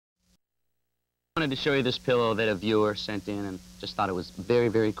wanted to show you this pillow that a viewer sent in and just thought it was very,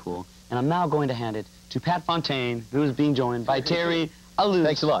 very cool. And I'm now going to hand it to Pat Fontaine, who is being joined by Terry Alous.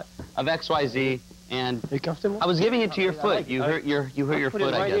 Thanks a lot. Of XYZ. And are you comfortable? I was giving it to your foot. You hurt your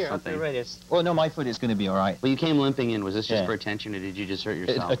foot, I guess, something. Well, no, my foot is going to be all right. Well, you came limping in. Was this just for attention, or did you just hurt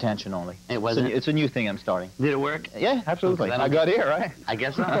yourself? Attention only. It wasn't? It's a new thing I'm starting. Did it work? Yeah, absolutely. I got here, right? I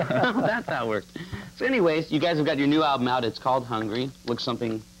guess so. That's how it worked. So anyways, you guys have got your new album out. It's called Hungry. Looks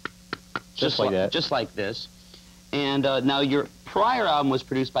something just like that. Just like this. And now your prior album was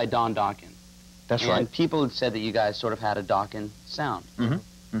produced by Don Dokken. That's right. And people had said that you guys sort of had a Dokken sound. Mm-hmm.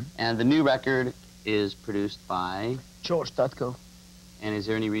 Mm-hmm. And the new record is produced by George Dutko. And is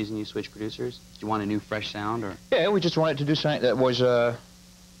there any reason you switched producers? Do you want a new, fresh sound, or? Yeah, we just wanted to do something that was a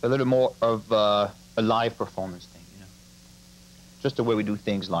little more of a live performance thing, you know, just the way we do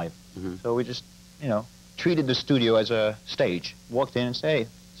things live. Mm-hmm. So we just, you know, treated the studio as a stage. Walked in and say, hey,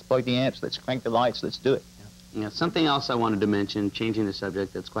 let's plug the amps, let's crank the lights, let's do it. Yeah, something else I wanted to mention, changing the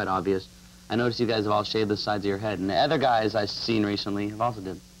subject, that's quite obvious. I noticed you guys have all shaved the sides of your head, and the other guys I've seen recently have also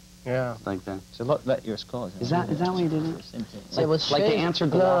did. Yeah. Like that. It's a lot like your skull. Is that what you did? I was like they answered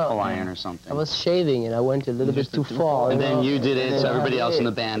the waffle iron or something. I was shaving and I went a little bit too far. And then you did it, so everybody else in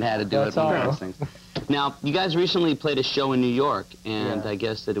the band had to do it. One of those things. Now, you guys recently played a show in New York, and I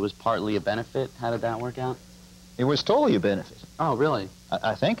guess that it was partly a benefit. How did that work out? It was totally a benefit. Oh, really?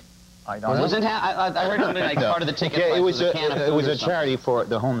 I think. I don't know. Wasn't I heard something like part of the ticket yeah, price was a can of food. It was a charity for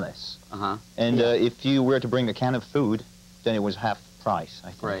the homeless. Uh-huh. And if you were to bring a can of food, then it was half price, I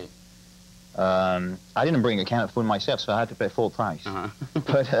think. Right. I didn't bring a can of food myself, so I had to pay full price. Uh-huh.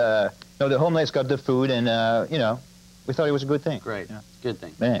 But no, the homeless got the food, and you know, we thought it was a good thing. Great, you know? good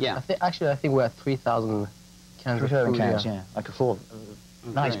thing. Yeah. Actually, I think we're at 3,000 cans of food. Cans, yeah, like a full,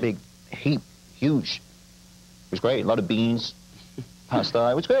 nice big heap, huge. It was great. A lot of beans, pasta.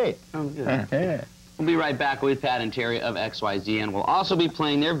 It was great. Oh, good. Yeah. We'll be right back with Pat and Terry of XYZ, and we'll also be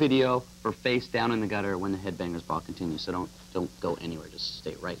playing their video for Face Down in the Gutter when the Headbangers Ball continues. So don't go anywhere. Just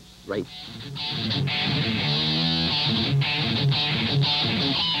stay right.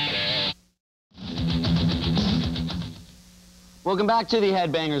 Welcome back to the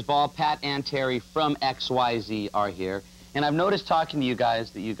Headbangers Ball. Pat and Terry from XYZ are here, and I've noticed talking to you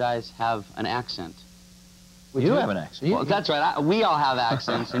guys that you guys have an accent. You have an accent. Well, that's right. We all have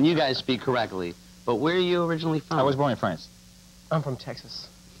accents, and you guys speak correctly. But where are you originally from? I was born in France. I'm from Texas.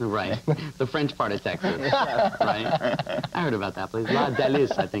 Right. The French part of Texas. Right. I heard about that place. La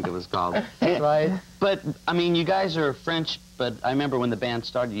Delice, I think it was called. Right. But, I mean, you guys are French, but I remember when the band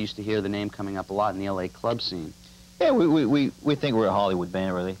started, you used to hear the name coming up a lot in the L.A. club scene. Yeah, we think we're a Hollywood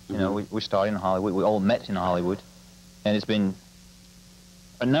band, really. You know, we started in Hollywood. We all met in Hollywood. And it's been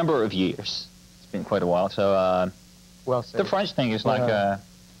a number of years. It's been quite a while. So well said. the French thing is like...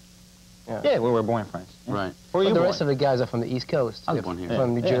 Yeah, we were born in France. Yeah. Right. Where the rest of the guys are from the East Coast. I was born here.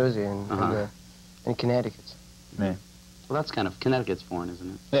 From New Jersey and Connecticut. Yeah. Well, that's kind of, Connecticut's foreign, isn't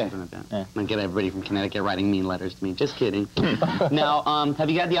it? Yeah. Something like that. Yeah. And get everybody from Connecticut writing mean letters to me. Just kidding. Now, have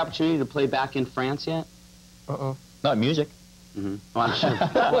you had the opportunity to play back in France yet? Not music. Mm-hmm. Well, I'm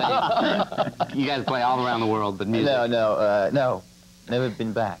sure. You guys play all around the world, but music. No. Never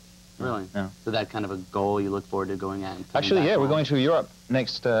been back. Really? No. So that kind of a goal you look forward to going out and Actually, yeah, we're going to Europe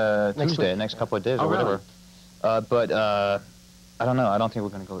next Tuesday, week. next couple of days or whatever. But I don't know. I don't think we're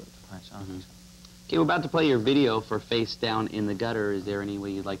going to go to France. I don't think so. Okay, we're about to play your video for Face Down in the Gutter. Is there any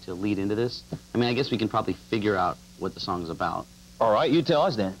way you'd like to lead into this? I mean, I guess we can probably figure out what the song's about. All right, you tell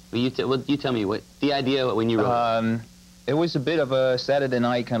us then. Well, you tell me what the idea when you wrote it. It was a bit of a Saturday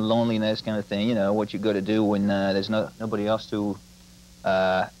night kind of loneliness kind of thing. You know, what you got to do when there's nobody else to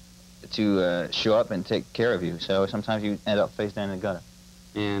show up and take care of you. So sometimes you end up face down in the gutter.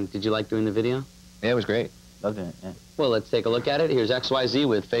 And did you like doing the video? Yeah, it was great. Loved it, yeah. Well, let's take a look at it. Here's XYZ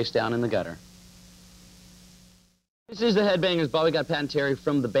with Face Down in the Gutter. This is the Headbangers Ball. We got Pat and Terry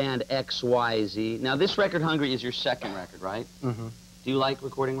from the band XYZ. Now, this record, Hungry, is your second record, right? Mm-hmm. Do you like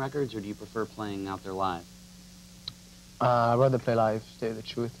recording records, or do you prefer playing out there live? I'd rather play live, to tell you the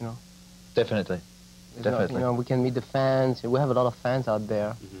truth, you know. Definitely. Definitely. You know, we can meet the fans. We have a lot of fans out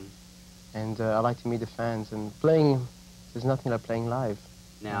there. And I like to meet the fans. And playing, there's nothing like playing live.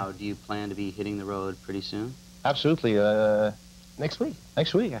 Now, do you plan to be hitting the road pretty soon? Absolutely. Next week.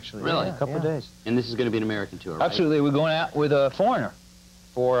 Next week, actually. Really? Yeah, a couple of days. And this is going to be an American tour, right? Absolutely. We're going out with a Foreigner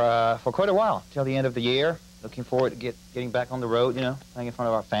for quite a while, till the end of the year. Looking forward to getting back on the road, you know, playing in front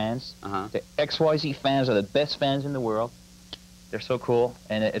of our fans. The XYZ fans are the best fans in the world. They're so cool,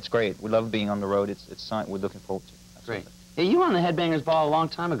 and it's great. We love being on the road. It's something we're looking forward to. Great. Hey, you were on the Headbangers Ball a long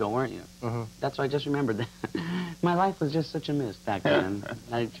time ago, weren't you? That's why I just remembered that. My life was just such a mist back then.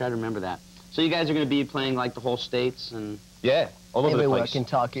 I try to remember that. So you guys are going to be playing like the whole states and... Yeah, all over the place.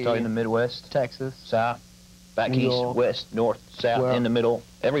 Kentucky. Starting in the Midwest. Texas. South. Back New east, York. west, north, south, in the middle,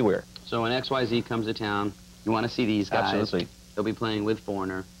 everywhere. So when XYZ comes to town, you want to see these guys. Absolutely. They'll be playing with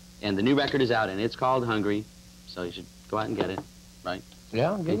Foreigner. And the new record is out, and it's called Hungry. So you should go out and get it, right?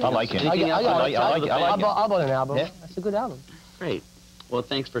 Yeah, I like it. I bought an album. Yeah. That's a good album. Great. Well,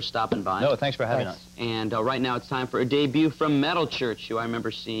 thanks for stopping by. No, thanks for having us. And right now it's time for a debut from Metal Church, who I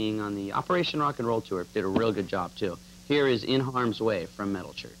remember seeing on the Operation Rock and Roll tour. Did a real good job, too. Here is In Harm's Way from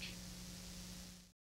Metal Church.